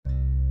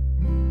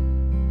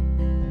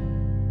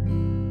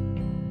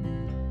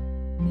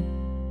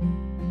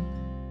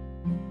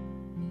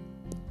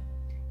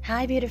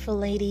Hi, beautiful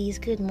ladies.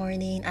 Good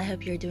morning. I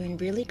hope you're doing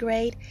really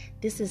great.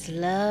 This is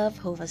Love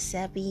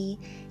Hovasepi,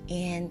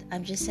 and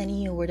I'm just sending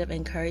you a word of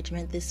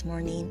encouragement this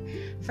morning.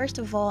 First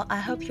of all, I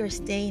hope you're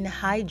staying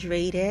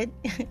hydrated.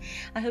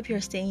 I hope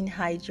you're staying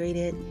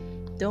hydrated.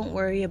 Don't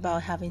worry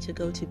about having to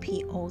go to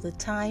pee all the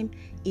time.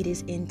 It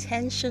is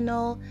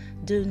intentional.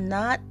 Do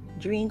not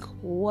drink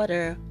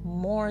water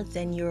more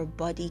than your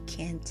body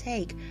can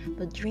take,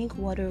 but drink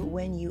water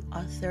when you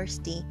are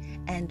thirsty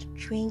and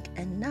drink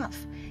enough.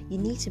 You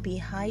need to be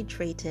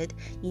hydrated.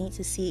 You need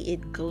to see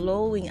it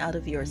glowing out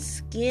of your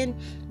skin.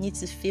 You need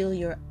to feel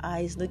your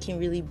eyes looking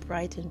really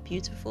bright and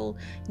beautiful.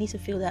 You need to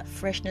feel that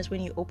freshness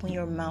when you open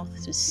your mouth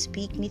to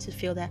speak. You need to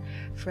feel that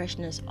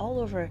freshness all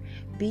over.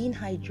 Being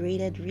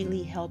hydrated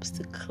really helps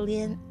to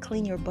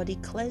cleanse your body,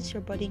 cleanse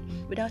your body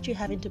without you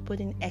having to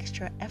put in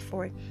extra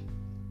effort.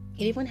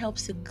 It even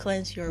helps to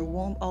cleanse your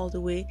womb all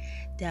the way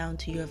down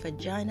to your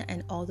vagina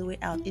and all the way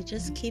out. It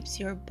just keeps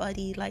your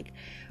body like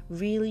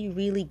really,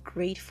 really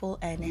grateful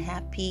and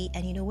happy.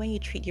 And when you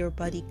treat your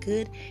body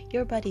good,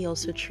 your body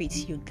also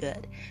treats you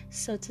good.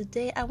 So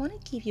today I want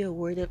to give you a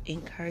word of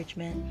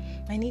encouragement.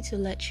 I need to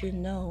let you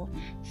know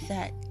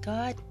that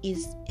God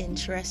is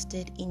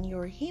interested in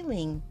your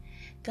healing.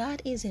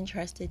 God is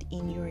interested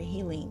in your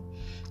healing.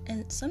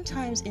 And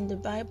sometimes in the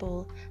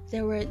Bible,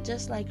 there were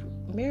just like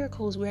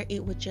miracles where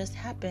it would just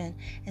happen.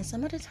 And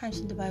some other times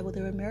in the Bible,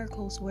 there were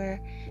miracles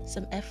where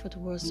some effort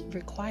was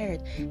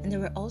required. And there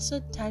were also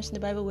times in the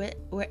Bible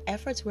where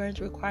efforts weren't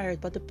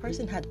required, but the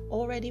person had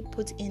already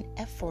put in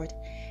effort.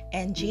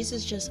 And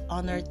Jesus just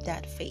honored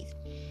that faith.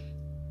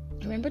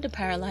 Remember the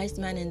paralyzed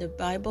man in the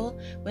Bible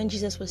when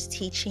Jesus was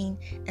teaching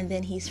and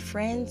then his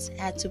friends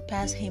had to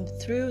pass him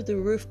through the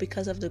roof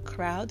because of the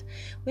crowd?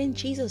 When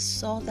Jesus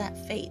saw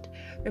that faith,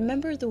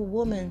 remember the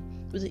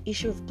woman with the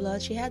issue of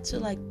blood? She had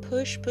to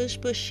push.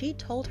 She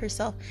told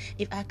herself,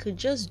 if I could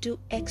just do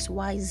X,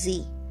 Y,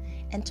 Z.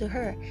 And to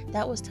her,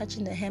 that was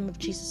touching the hem of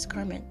Jesus'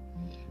 garment.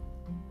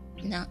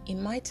 Now,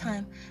 in my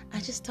time,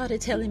 I just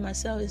started telling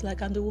myself, it's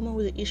like I'm the woman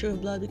with the issue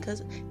of blood,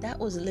 because that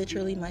was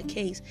literally my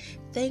case.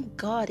 Thank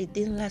God it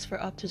didn't last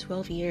for up to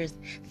 12 years.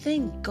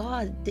 Thank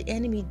God the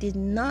enemy did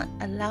not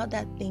allow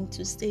that thing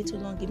to stay too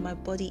long in my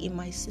body, in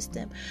my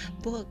system.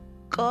 But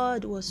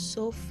God was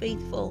so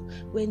faithful.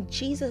 When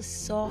Jesus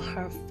saw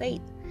her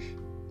faith,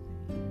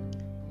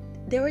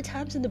 there were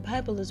times in the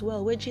Bible as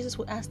well where Jesus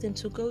would ask them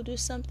to go do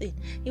something.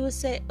 He would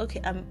say,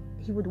 okay,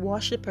 he would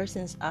wash the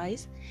person's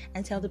eyes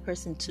and tell the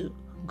person to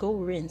go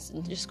rinse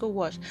and just go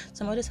wash.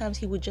 Some other times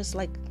he would just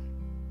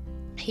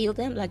heal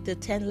them, like the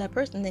 10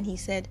 lepers, and then he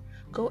said,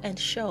 go and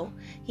show.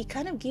 He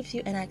kind of gives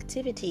you an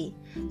activity.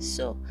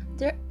 So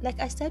there, like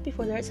I said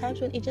before, there are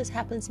times when it just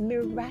happens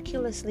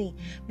miraculously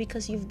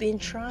because you've been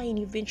trying,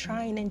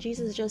 and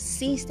Jesus just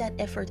sees that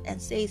effort and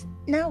says,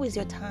 now is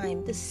your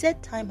time. The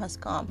set time has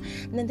come.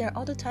 And then there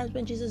are other times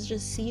when Jesus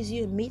just sees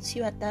you and meets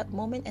you at that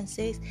moment and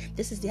says,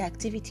 this is the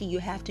activity you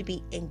have to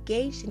be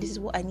engaged in. This is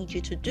what I need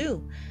you to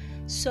do.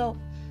 So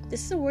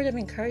this is a word of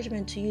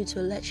encouragement to you, to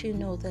let you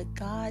know that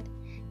God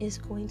is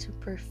going to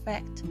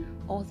perfect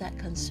all that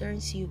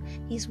concerns you.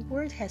 His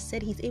word has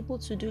said he's able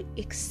to do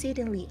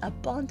exceedingly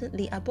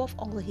abundantly above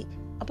all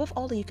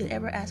that you could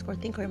ever ask or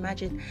think or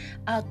imagine,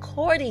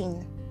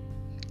 according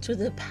to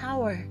the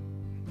power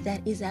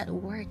that is at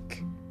work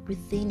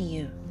within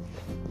you.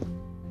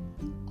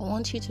 I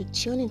want you to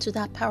tune into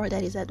that power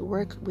that is at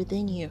work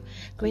within you.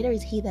 Greater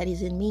is he that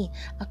is in me,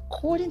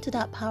 according to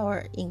that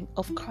power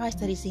of Christ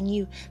that is in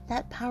you,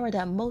 that power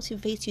that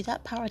motivates you,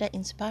 that power that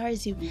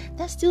inspires you,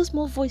 that still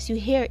small voice you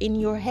hear in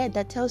your head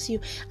that tells you,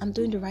 I'm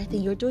doing the right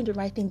thing, you're doing the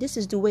right thing, this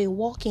is the way,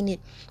 walk in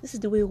it, this is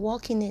the way,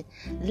 walk in it.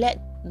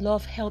 Let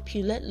love help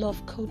you, let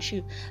love coach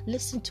you.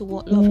 Listen to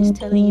what love is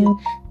telling you.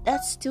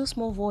 That still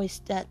small voice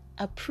that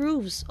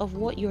approves of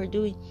what you're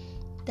doing,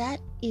 that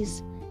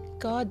is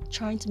God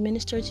trying to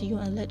minister to you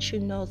and let you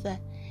know that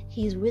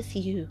he's with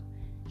you.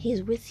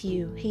 He's with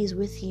you. He's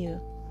with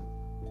you.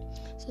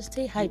 So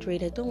stay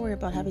hydrated. Don't worry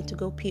about having to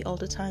go pee all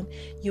the time.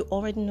 You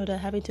already know that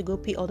having to go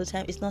pee all the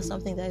time is not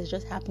something that is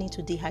just happening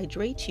to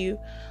dehydrate you,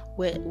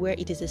 where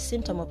it is a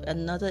symptom of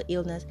another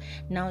illness.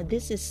 Now,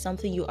 this is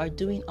something you are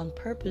doing on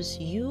purpose.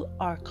 You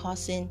are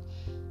causing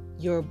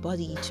your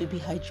body to be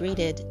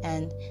hydrated,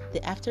 and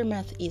the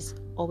aftermath is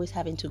always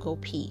having to go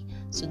pee.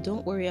 So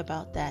don't worry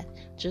about that.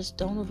 Just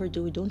don't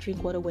overdo it. Don't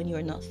drink water when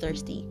you're not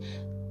thirsty.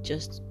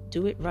 Just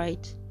do it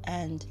right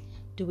and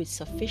do it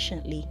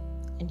sufficiently,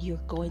 and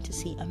you're going to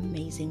see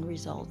amazing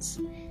results.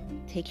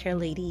 Take care,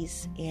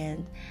 ladies,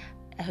 and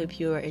I hope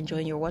you're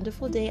enjoying your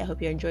wonderful day. I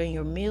hope you're enjoying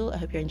your meal. I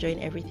hope you're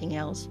enjoying everything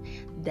else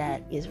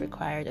that is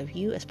required of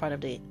you as part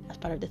of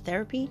the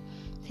therapy.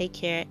 Take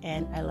care,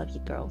 and I love you,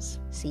 girls.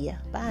 See ya.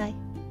 Bye.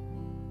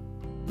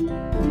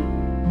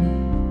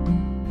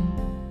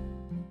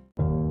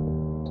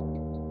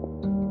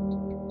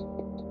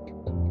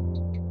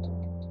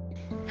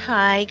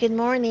 Hi, good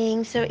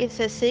morning. So it's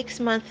a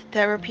 6-month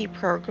therapy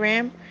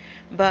program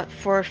But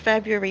for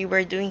February,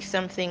 we're doing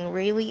something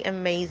really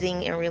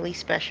amazing and really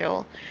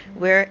special,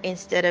 where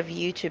instead of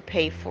you to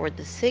pay for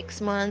the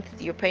 6 months,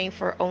 you're paying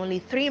for only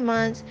 3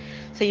 months.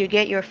 So you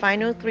get your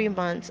final 3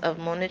 months of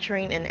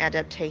monitoring and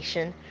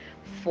adaptation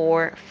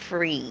for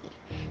free.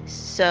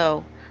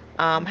 So,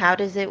 how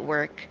does it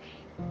work?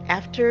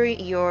 After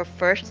your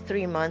first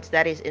 3 months,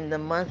 that is in the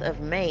month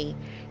of May,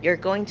 you're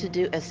going to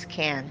do a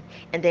scan,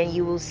 and then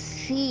you will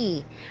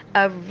see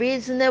a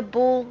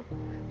reasonable,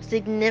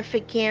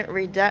 significant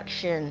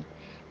reduction.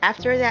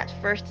 After that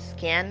first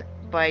scan,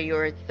 by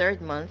your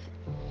third month,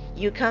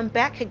 you come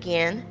back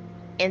again,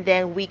 and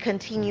then we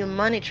continue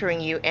monitoring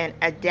you and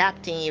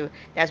adapting you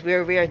as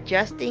we're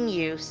readjusting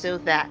you so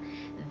that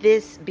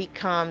this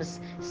becomes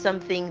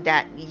something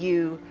that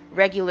you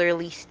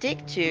regularly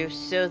stick to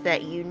so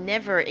that you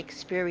never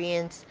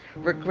experience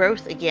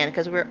regrowth again,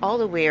 because we're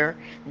all aware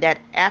that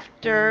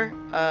after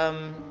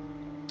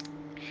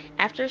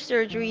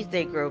surgeries,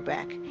 they grow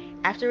back.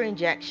 After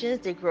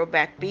injections, they grow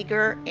back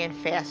bigger and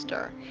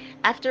faster.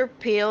 After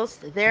pills,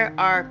 there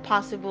are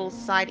possible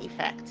side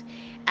effects.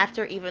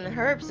 After even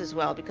herbs as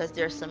well, because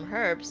there are some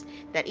herbs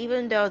that,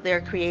 even though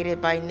they're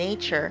created by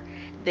nature,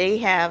 they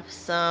have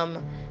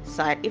some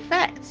side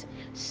effects.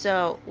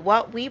 So,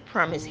 what we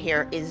promise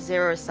here is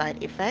zero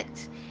side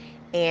effects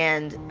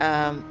and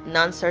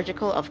non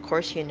surgical, of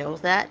course, you know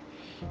that,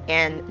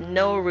 and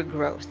no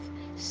regrowth.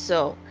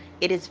 So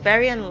it is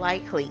very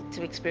unlikely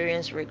to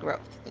experience regrowth.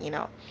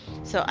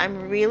 So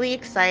I'm really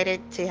excited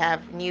to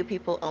have new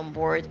people on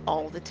board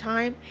all the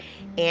time.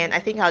 And I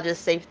think I'll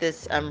just save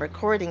this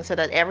recording so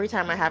that every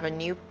time I have a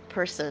new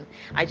person,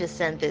 I just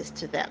send this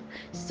to them.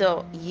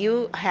 So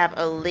you have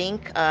a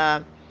link,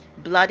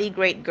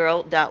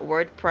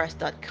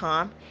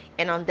 bloodygreatgirl.wordpress.com,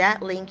 and on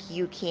that link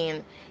you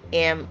can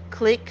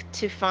click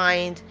to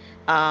find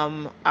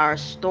our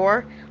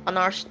store. On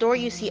our store,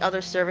 you see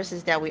other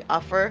services that we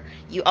offer.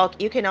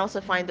 You can also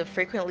find the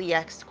frequently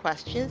asked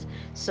questions.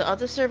 So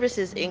other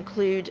services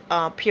include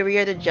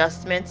period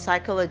adjustment,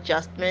 cycle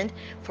adjustment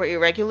for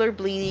irregular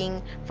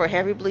bleeding, for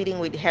heavy bleeding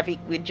with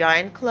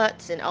giant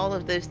clots, and all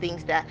of those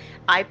things that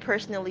I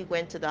personally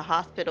went to the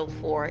hospital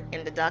for,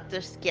 and the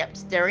doctors kept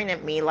staring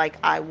at me like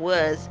I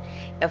was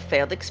a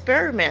failed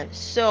experiment.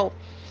 So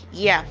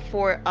yeah,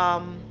 for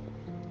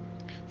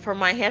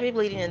my heavy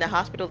bleeding in the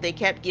hospital, they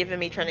kept giving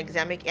me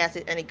tranexamic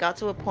acid, and it got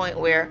to a point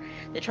where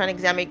the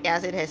tranexamic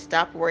acid had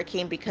stopped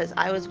working because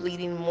I was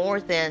bleeding more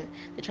than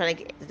the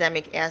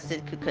tranexamic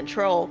acid could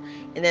control.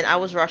 And then I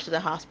was rushed to the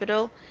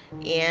hospital,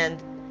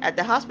 and at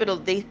the hospital,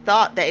 they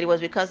thought that it was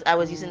because I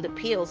was using the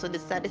pill, so they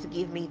decided to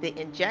give me the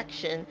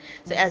injection.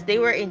 So as they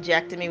were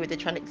injecting me with the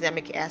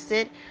tranexamic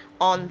acid,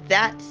 on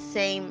that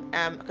same,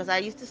 because I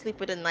used to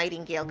sleep with a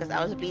Nightingale because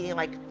I was bleeding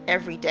like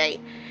every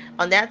day.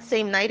 On that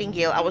same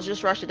Nightingale, I was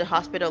just rushed to the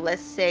hospital,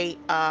 let's say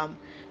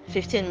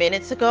 15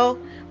 minutes ago.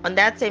 On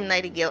that same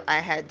Nightingale, I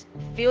had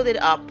filled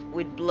it up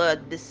with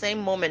blood the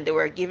same moment they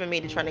were giving me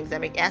the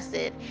tranexamic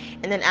acid.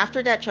 And then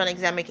after that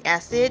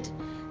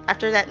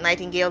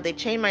Nightingale, they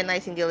changed my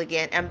Nightingale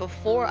again. And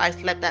before I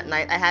slept that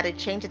night, I had to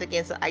change it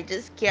again. So I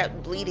just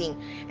kept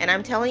bleeding. And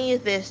I'm telling you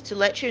this to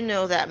let you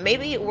know that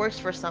maybe it works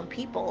for some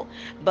people,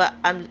 but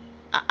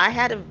I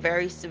had a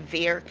very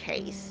severe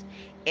case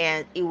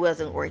and it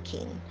wasn't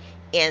working.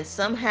 And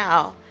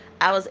somehow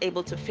I was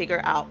able to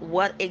figure out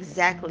what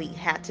exactly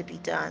had to be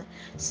done.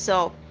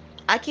 So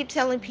I keep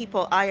telling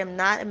people I am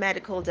not a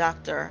medical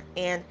doctor.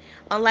 And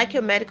unlike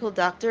your medical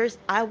doctors,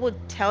 I would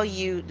tell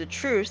you the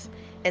truth,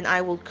 and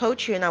I will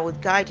coach you and I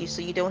would guide you so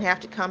you don't have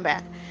to come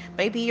back.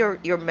 Maybe your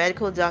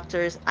medical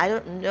doctors, I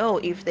don't know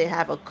if they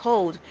have a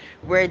code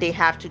where they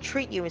have to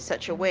treat you in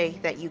such a way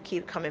that you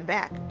keep coming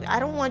back. I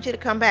don't want you to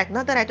come back.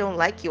 Not that I don't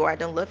like you or I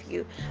don't love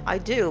you. I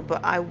do,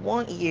 but I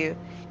want you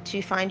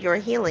to find your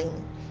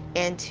healing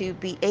and to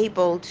be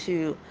able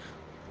to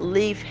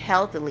live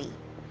healthily,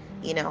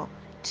 you know,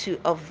 to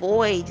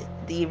avoid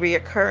the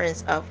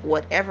reoccurrence of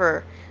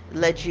whatever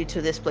led you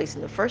to this place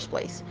in the first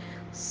place.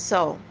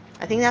 So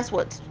I think that's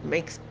what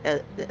makes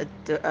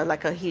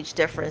like a huge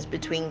difference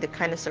between the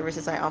kind of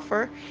services I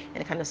offer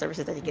and the kind of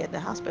services that you get at the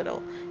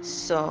hospital.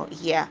 So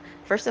yeah,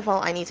 first of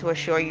all, I need to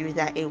assure you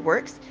that it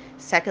works.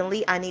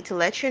 Secondly, I need to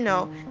let you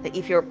know that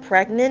if you're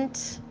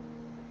pregnant,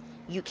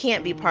 you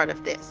can't be part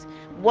of this.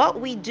 What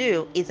we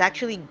do is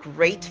actually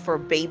great for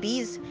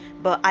babies,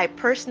 but I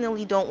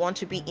personally don't want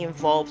to be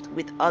involved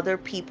with other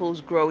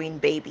people's growing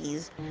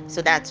babies.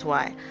 So that's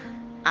why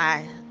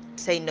I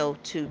say no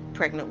to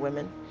pregnant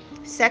women.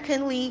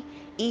 Secondly,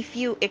 if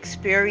you're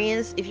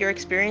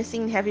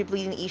experiencing heavy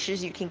bleeding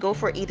issues, you can go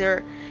for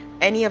either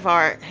any of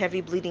our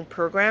heavy bleeding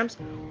programs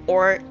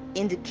or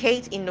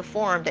indicate in the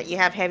form that you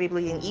have heavy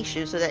bleeding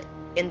issues so that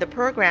in the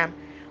program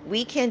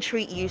we can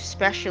treat you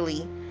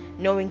specially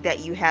knowing that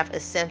you have a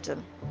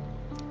symptom.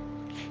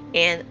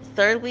 And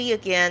thirdly,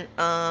 again,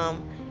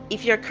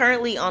 if you're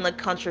currently on a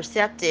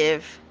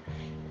contraceptive,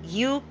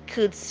 you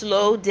could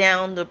slow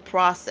down the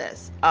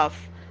process of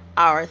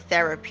our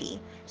therapy.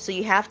 So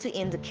you have to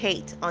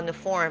indicate on the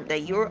form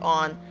that you're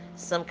on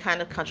some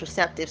kind of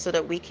contraceptive so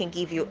that we can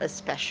give you a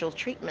special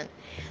treatment.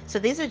 So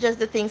these are just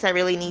the things I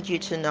really need you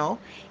to know.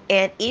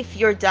 And if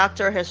your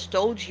doctor has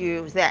told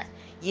you that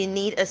you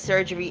need a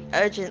surgery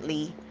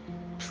urgently,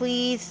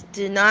 please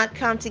do not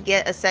come to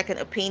get a second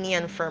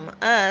opinion from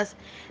us,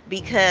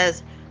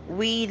 because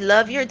we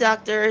love your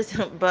doctors,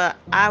 but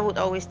I would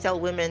always tell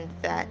women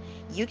that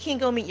you can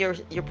go meet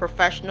your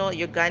professional,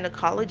 your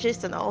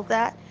gynecologist and all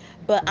that,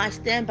 but I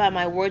stand by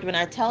my word when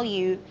I tell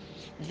you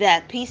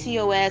that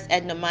PCOS,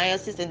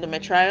 adenomyosis,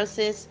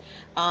 endometriosis,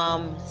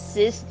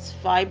 cysts,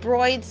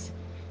 fibroids,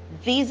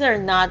 these are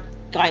not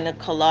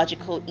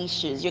gynecological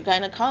issues. Your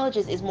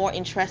gynecologist is more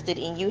interested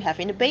in you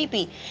having a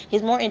baby.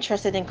 He's more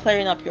interested in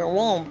clearing up your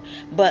womb.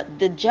 But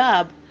the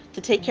job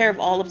to take care of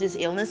all of these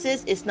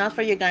illnesses is not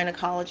for your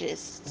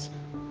gynecologist.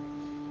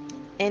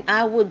 And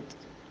I would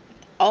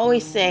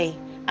always say,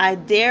 I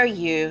dare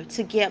you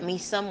to get me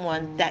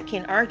someone that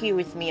can argue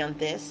with me on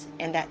this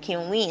and that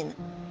can win.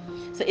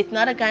 So it's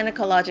not a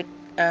gynecological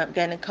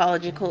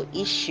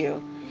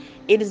issue.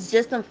 It is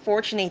just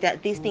unfortunate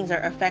that these things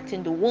are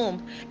affecting the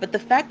womb, but the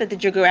fact that the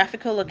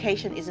geographical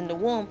location is in the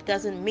womb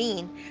doesn't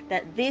mean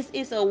that this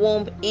is a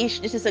womb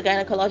issue. This is a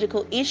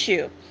gynecological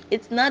issue.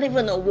 It's not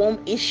even a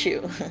womb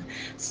issue.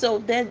 So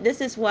then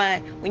this is why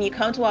when you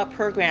come to our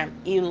program,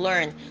 you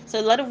learn. So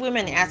a lot of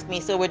women ask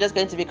me, so we're just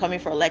going to be coming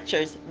for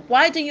lectures.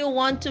 Why do you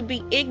want to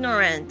be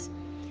ignorant?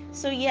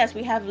 So yes,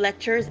 we have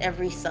lectures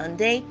every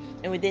Sunday,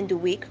 and within the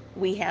week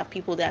we have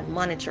people that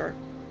monitor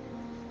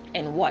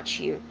and watch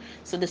you.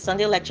 So the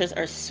Sunday lectures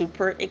are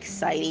super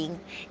exciting,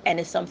 and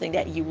it's something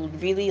that you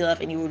would really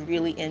love and you would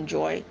really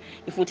enjoy.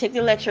 If we take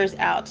the lectures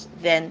out,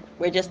 then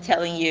we're just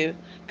telling you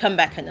come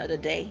back another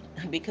day,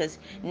 because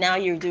now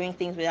you're doing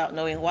things without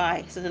knowing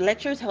why. So the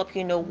lectures help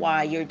you know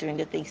why you're doing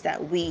the things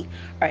that we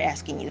are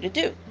asking you to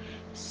do.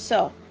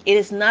 So it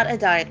is not a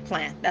diet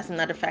plan. That's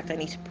another fact I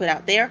need to put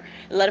out there.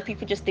 A lot of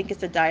people just think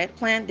it's a diet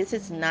plan. This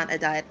is not a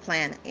diet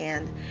plan,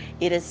 and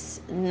it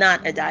is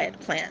not a diet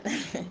plan.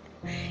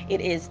 It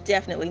is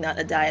definitely not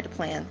a diet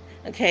plan.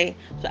 Okay,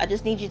 so I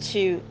just need you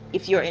to,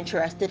 if you're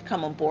interested,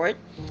 come on board.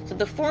 So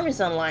the form is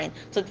online.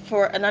 So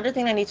for another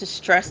thing I need to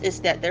stress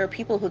is that there are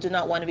people who do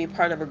not want to be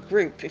part of a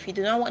group. If you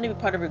do not want to be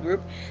part of a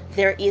group,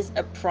 there is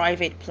a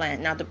private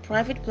plan. Now the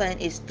private plan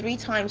is 3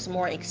 times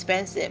more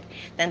expensive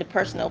than the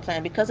personal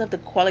plan because of the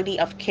quality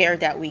of care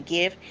that we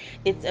give.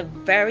 It's a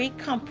very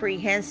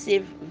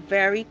comprehensive,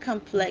 very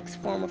complex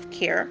form of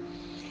care.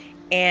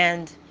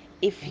 And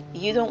if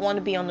you don't want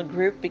to be on the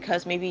group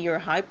because maybe you're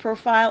high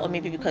profile or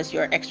maybe because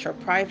you're extra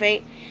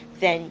private,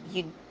 then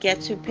you get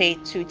to pay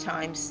 2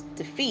 times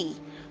the fee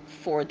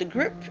for the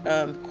group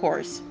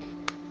course.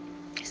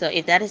 So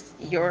if that is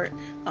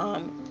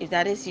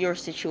your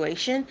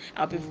situation,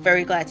 I'll be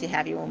very glad to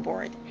have you on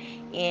board.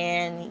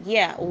 And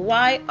yeah,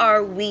 why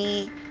are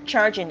we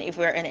charging if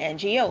we're an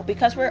NGO?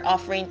 Because we're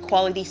offering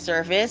quality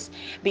service,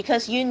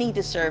 because you need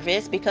the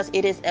service, because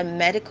it is a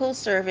medical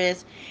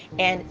service,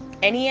 and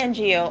any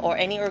NGO or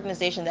any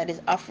organization that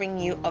is offering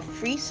you a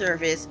free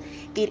service,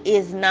 it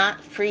is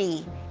not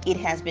free. It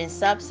has been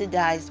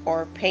subsidized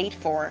or paid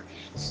for.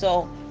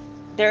 So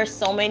there are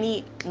so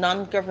many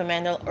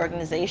non-governmental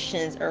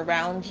organizations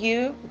around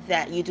you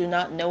that you do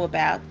not know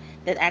about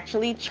that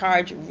actually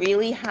charge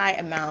really high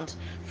amounts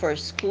for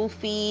school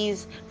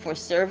fees, for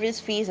service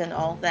fees and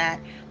all that.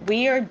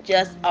 We are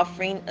just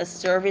offering a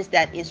service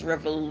that is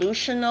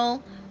revolutionary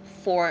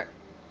for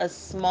a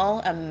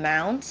small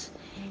amount,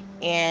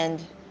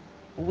 and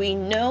we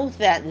know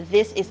that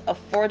this is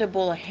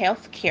affordable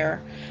health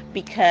care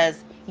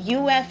because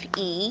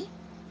UFE,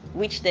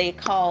 which they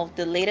call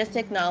the latest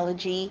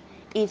technology,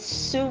 is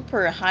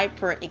super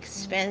hyper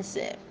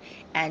expensive.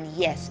 And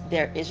yes,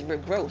 there is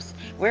regrowth.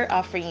 We're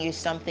offering you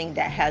something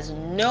that has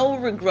no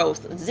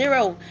regrowth,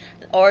 zero,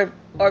 or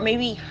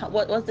maybe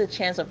what's the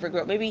chance of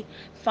regrowth? Maybe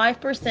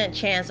 5%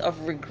 chance of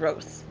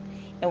regrowth,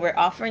 and we're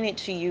offering it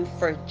to you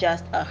for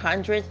just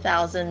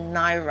 100,000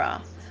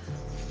 naira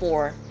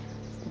for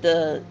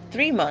the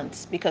 3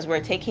 months, because we're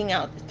taking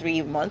out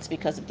 3 months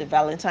because of the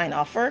Valentine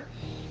offer.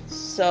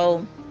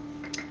 So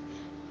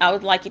I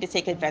would like you to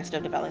take advantage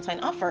of the Valentine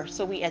offer.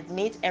 So we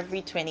admit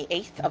every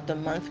 28th of the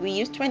month. We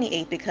use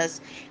 28 because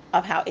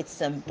of how it's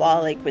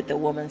symbolic with the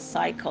woman's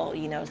cycle.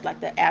 You know, it's like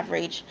the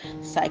average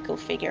cycle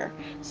figure.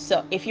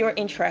 So if you're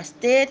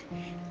interested,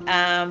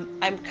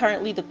 I'm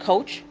currently the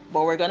coach,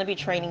 but we're going to be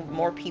training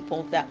more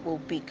people that will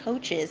be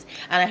coaches.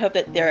 And I hope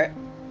that they're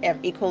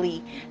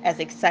equally as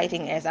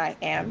exciting as I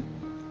am.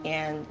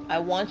 And I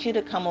want you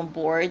to come on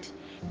board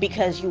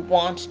because you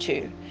want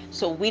to.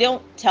 So we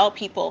don't tell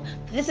people,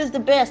 this is the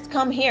best,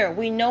 come here.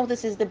 We know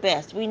this is the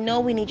best. We know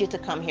we need you to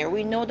come here.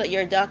 We know that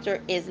your doctor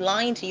is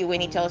lying to you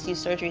when he tells you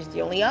surgery is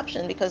the only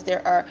option, because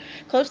there are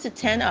close to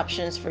 10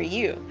 options for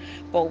you.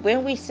 But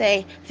when we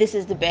say this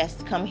is the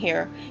best, come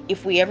here,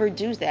 if we ever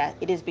do that,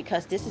 it is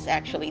because this is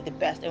actually the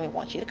best and we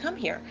want you to come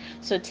here.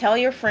 So tell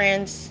your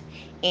friends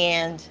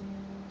and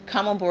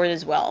come on board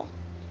as well.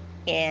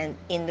 And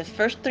in the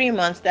first 3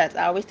 months, that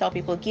I always tell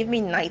people, give me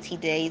 90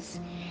 days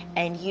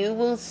and you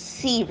will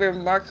see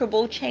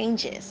remarkable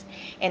changes.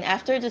 And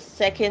after the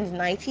second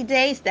 90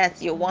 days,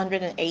 that's your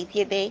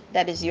 180th day,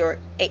 that is your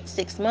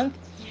 6 month,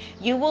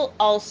 you will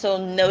also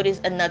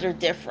notice another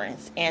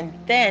difference. And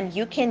then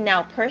you can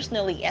now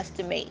personally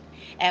estimate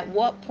at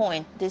what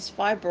point this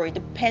fibroid,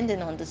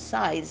 depending on the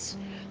size,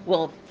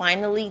 will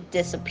finally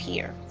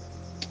disappear.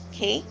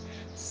 Okay,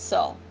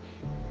 so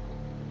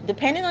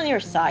depending on your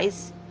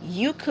size,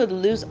 you could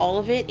lose all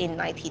of it in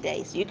 90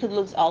 days. You could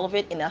lose all of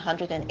it in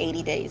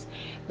 180 days,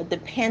 but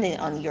depending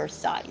on your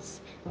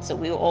size. So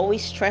we will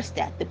always stress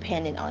that,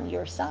 depending on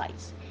your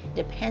size.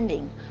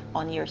 Depending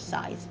on your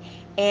size.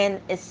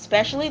 And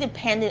especially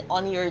dependent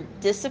on your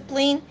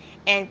discipline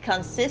and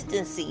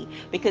consistency.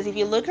 Because if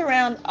you look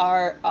around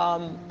our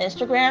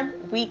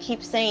Instagram, we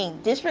keep saying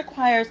this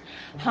requires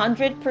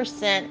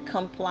 100%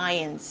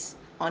 compliance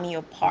on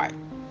your part.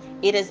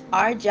 It is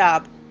our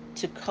job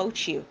to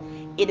coach you.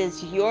 It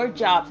is your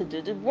job to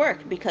do the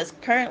work, because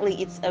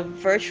currently it's a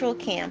virtual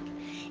camp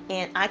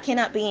and I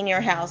cannot be in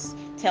your house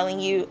telling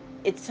you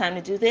it's time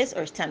to do this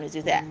or it's time to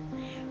do that.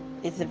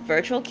 It's a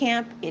virtual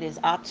camp. It is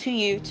up to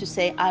you to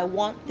say, I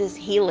want this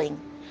healing.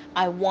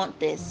 I want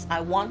this.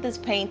 I want this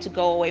pain to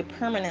go away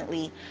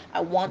permanently.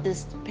 I want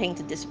this pain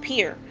to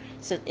disappear.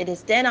 So it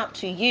is then up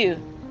to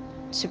you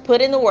to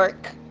put in the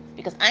work,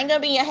 because I ain't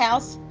gonna be in your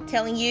house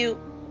telling you,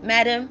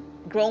 madam,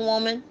 grown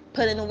woman,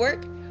 put in the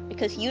work,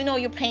 because you know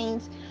your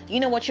pains, you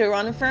know what you're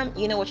running from,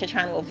 you know what you're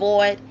trying to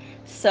avoid.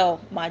 So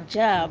my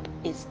job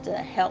is to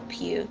help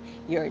you.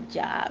 Your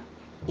job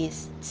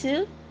is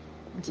to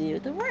do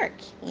the work,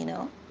 you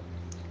know.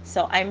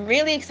 So I'm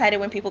really excited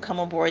when people come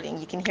on board, and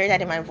you can hear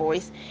that in my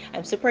voice.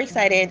 I'm super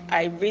excited.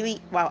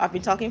 Wow, I've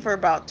been talking for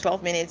about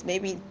 12 minutes.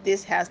 Maybe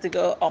this has to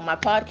go on my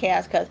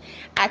podcast, because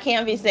I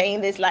can't be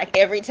saying this like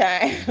every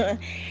time.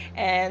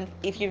 And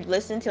if you've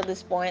listened till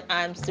this point,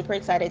 I'm super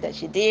excited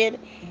that you did,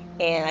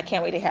 and I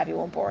can't wait to have you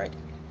on board.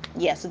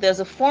 Yeah, so there's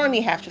a form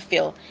you have to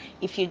fill.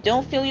 If you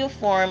don't fill your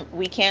form,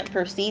 we can't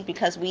proceed,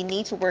 because we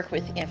need to work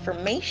with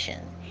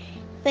information.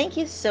 Thank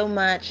you so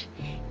much,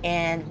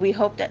 and we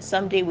hope that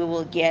someday we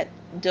will get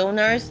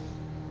donors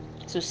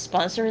to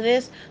sponsor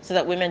this so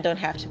that women don't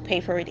have to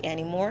pay for it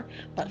anymore.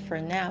 But for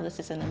now,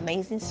 this is an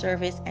amazing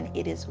service, and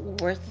it is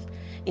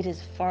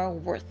far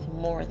worth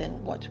more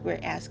than what we're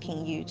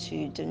asking you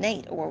to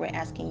donate, or we're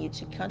asking you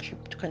to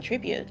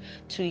contribute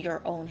to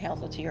your own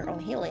health or to your own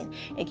healing.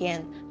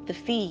 Again, the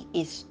fee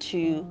is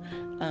to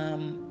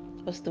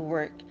what's the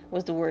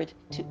word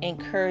to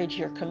encourage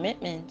your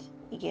commitment.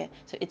 Yeah,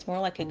 so it's more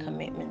like a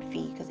commitment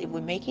fee, because if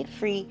we make it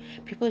free,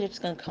 people are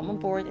just going to come on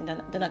board, and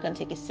they're not going to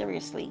take it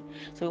seriously.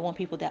 So we want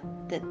people that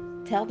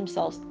tell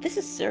themselves, this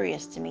is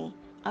serious to me,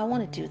 I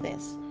want to do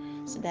this.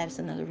 So that is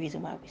another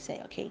reason why we say,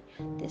 okay,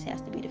 this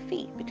has to be the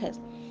fee, because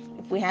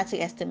if we had to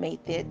estimate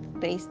it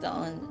based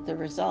on the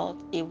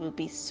result, it would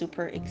be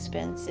super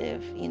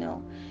expensive.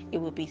 It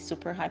would be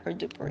super hyper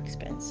duper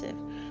expensive.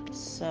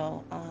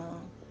 So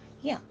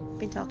yeah, I've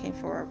been talking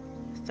for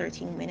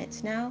 13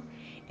 minutes now,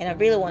 and I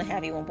really want to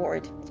have you on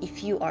board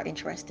if you are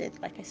interested.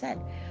 Like I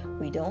said,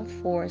 we don't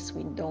force,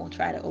 we don't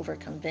try to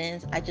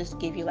overconvince. I just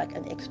give you like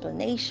an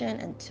explanation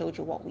and told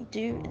you what we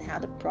do and how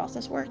the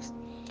process works.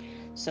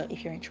 So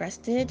if you're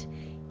interested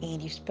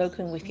and you've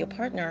spoken with your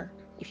partner,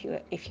 if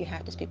you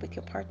have to speak with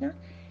your partner,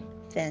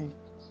 then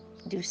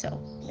do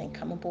so. Then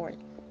come on board.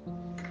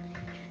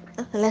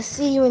 Let's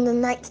see you in the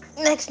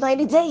next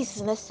 90 days,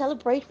 and let's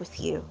celebrate with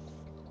you.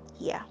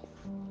 Yeah.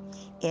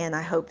 And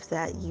I hope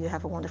that you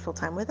have a wonderful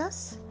time with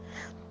us,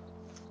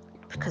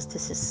 because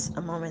this is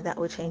a moment that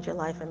will change your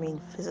life. I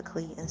mean,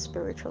 physically and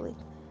spiritually.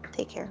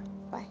 Take care.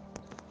 Bye.